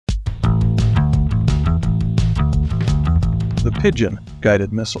the Pigeon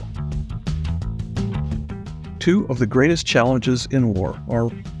guided missile. Two of the greatest challenges in war are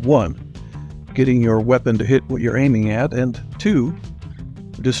 1. Getting your weapon to hit what you're aiming at, and 2.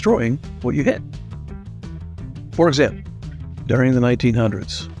 Destroying what you hit. For example, during the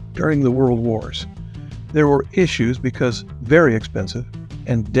 1900s, during the World Wars, there were issues because very expensive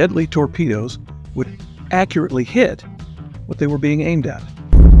and deadly torpedoes would accurately hit what they were being aimed at,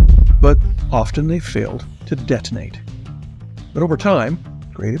 but often they failed to detonate. But over time,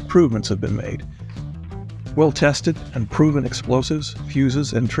 great improvements have been made. Well-tested and proven explosives,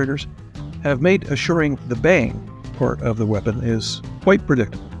 fuses, and triggers have made assuring the bang part of the weapon is quite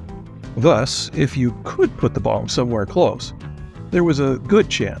predictable. Thus, if you could put the bomb somewhere close, there was a good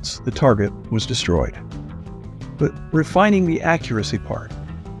chance the target was destroyed. But refining the accuracy part,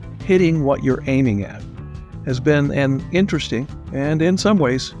 hitting what you're aiming at, has been an interesting and, in some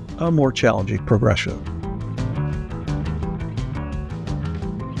ways, a more challenging progression.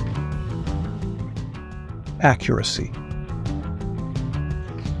 Accuracy.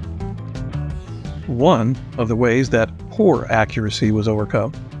 One of the ways that poor accuracy was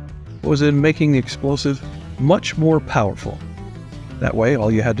overcome was in making the explosive much more powerful. That way,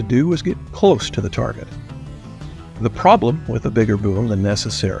 all you had to do was get close to the target. The problem with a bigger boom than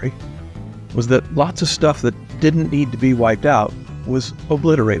necessary was that lots of stuff that didn't need to be wiped out was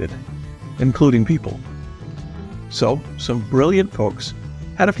obliterated, including people. So, some brilliant folks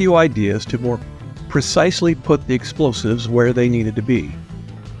had a few ideas to more precisely put the explosives where they needed to be.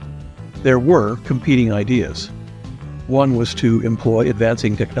 There were competing ideas. One was to employ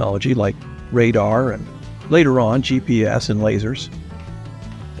advancing technology like radar and later on GPS and lasers.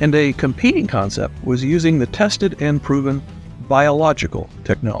 And a competing concept was using the tested and proven biological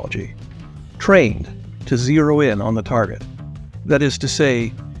technology, trained to zero in on the target. That is to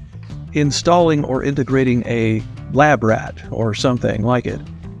say, installing or integrating a lab rat or something like it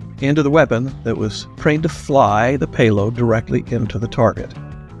into the weapon that was trained to fly the payload directly into the target.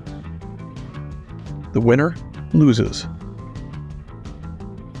 The winner loses.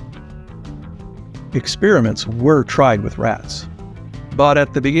 Experiments were tried with rats, but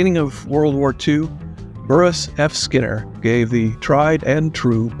at the beginning of World War II, Burris F. Skinner gave the tried and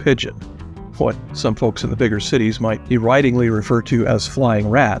true pigeon, what some folks in the bigger cities might deridingly refer to as flying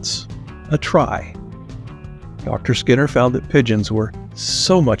rats, a try. Dr. Skinner found that pigeons were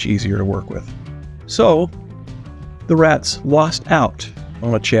so much easier to work with. So, the rats lost out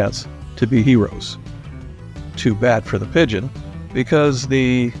on a chance to be heroes. Too bad for the pigeon, because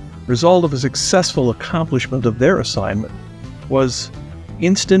the result of a successful accomplishment of their assignment was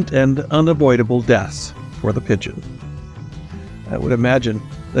instant and unavoidable death for the pigeon. I would imagine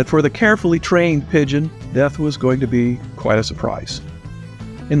that for the carefully trained pigeon, death was going to be quite a surprise.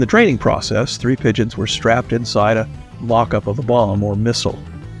 In the training process, 3 pigeons were strapped inside a mock-up of a bomb or missile.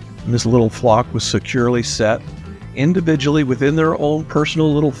 And this little flock was securely set individually within their own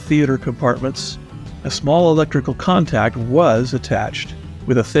personal little theater compartments. A small electrical contact was attached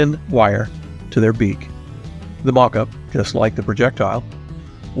with a thin wire to their beak. The mock-up, just like the projectile,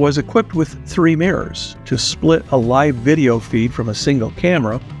 was equipped with 3 mirrors to split a live video feed from a single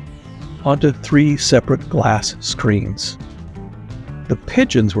camera onto 3 separate glass screens. The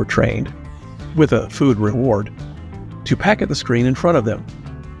pigeons were trained, with a food reward, to packet the screen in front of them,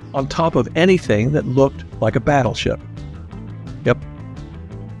 on top of anything that looked like a battleship. Yep,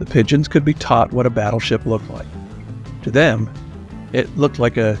 the pigeons could be taught what a battleship looked like. To them, it looked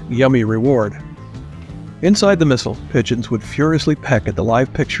like a yummy reward. Inside the missile, pigeons would furiously peck at the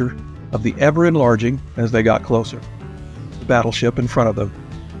live picture of the ever-enlarging, as they got closer, the battleship in front of them.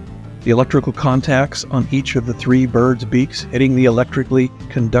 The electrical contacts on each of the 3 birds' beaks hitting the electrically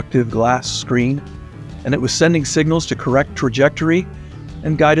conductive glass screen, and it was sending signals to correct trajectory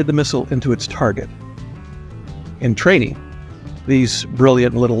and guided the missile into its target. In training, these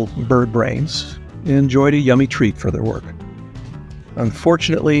brilliant little bird brains enjoyed a yummy treat for their work.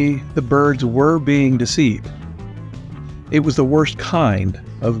 Unfortunately, the birds were being deceived. It was the worst kind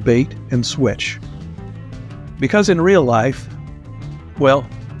of bait and switch. Because in real life, well,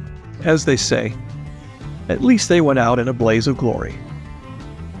 as they say, at least they went out in a blaze of glory.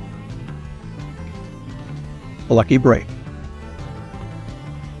 A lucky break.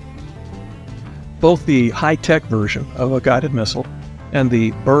 Both the high-tech version of a guided missile and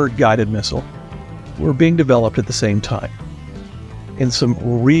the bird-guided missile were being developed at the same time. In some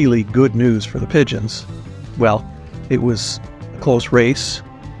really good news for the pigeons, well, it was a close race,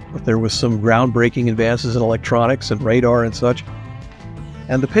 but there was some groundbreaking advances in electronics and radar and such,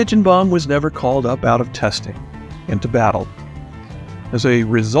 and the pigeon bomb was never called up out of testing into battle. As a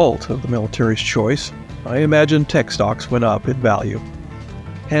result of the military's choice, I imagine tech stocks went up in value,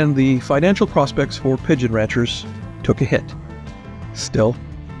 and the financial prospects for pigeon ranchers took a hit. Still,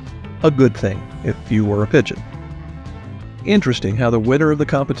 a good thing if you were a pigeon. Interesting how the winner of the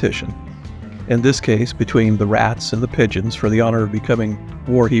competition, in this case between the rats and the pigeons for the honor of becoming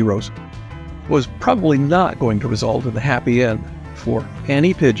war heroes, was probably not going to result in a happy end for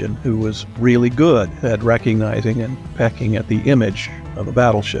any pigeon who was really good at recognizing and pecking at the image of a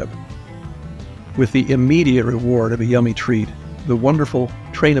battleship. With the immediate reward of a yummy treat, the wonderful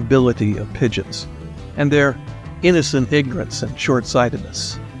trainability of pigeons, and their innocent ignorance and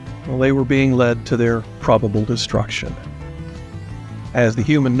short-sightedness, well, they were being led to their probable destruction. As the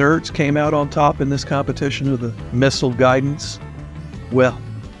human nerds came out on top in this competition of the missile guidance, well,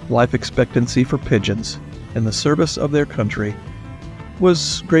 life expectancy for pigeons in the service of their country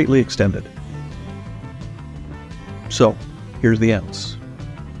was greatly extended. So, here's the ounce.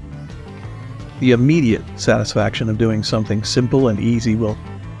 The immediate satisfaction of doing something simple and easy will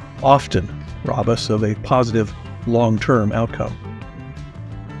often rob us of a positive long-term outcome.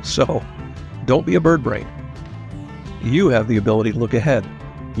 So, don't be a bird brain. You have the ability to look ahead.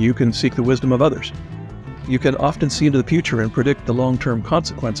 You can seek the wisdom of others. You can often see into the future and predict the long-term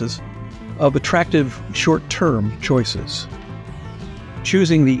consequences of attractive short-term choices.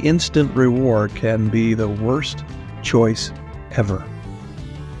 Choosing the instant reward can be the worst choice ever.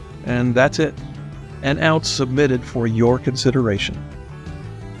 And that's it. An ounce submitted for your consideration.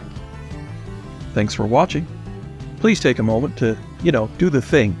 Thanks for watching. Please take a moment to, do the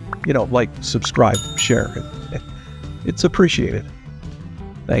thing. Like, subscribe, share. It's appreciated.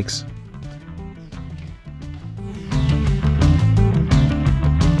 Thanks.